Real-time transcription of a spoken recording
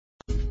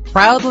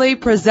Proudly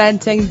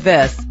presenting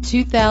this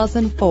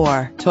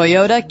 2004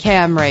 Toyota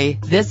Camry.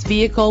 This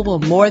vehicle will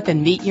more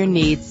than meet your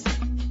needs.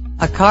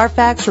 A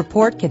Carfax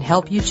report can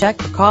help you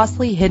check for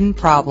costly hidden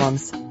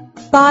problems.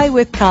 Buy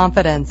with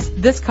confidence.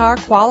 This car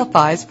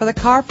qualifies for the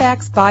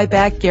Carfax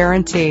buyback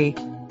guarantee.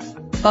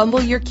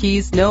 Fumble your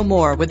keys no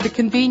more with the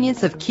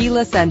convenience of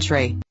keyless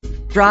entry.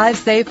 Drive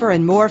safer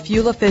and more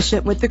fuel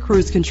efficient with the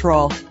cruise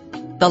control.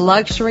 The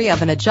luxury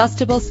of an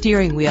adjustable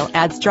steering wheel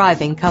adds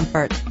driving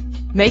comfort.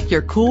 Make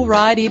your cool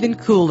ride even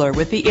cooler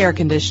with the air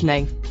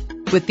conditioning.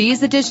 With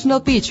these additional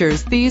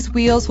features, these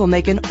wheels will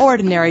make an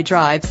ordinary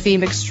drive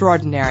seem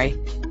extraordinary.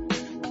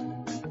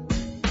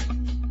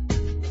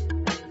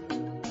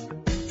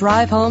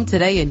 Drive home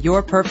today in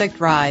your perfect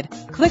ride.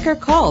 Click or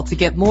call to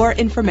get more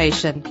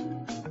information.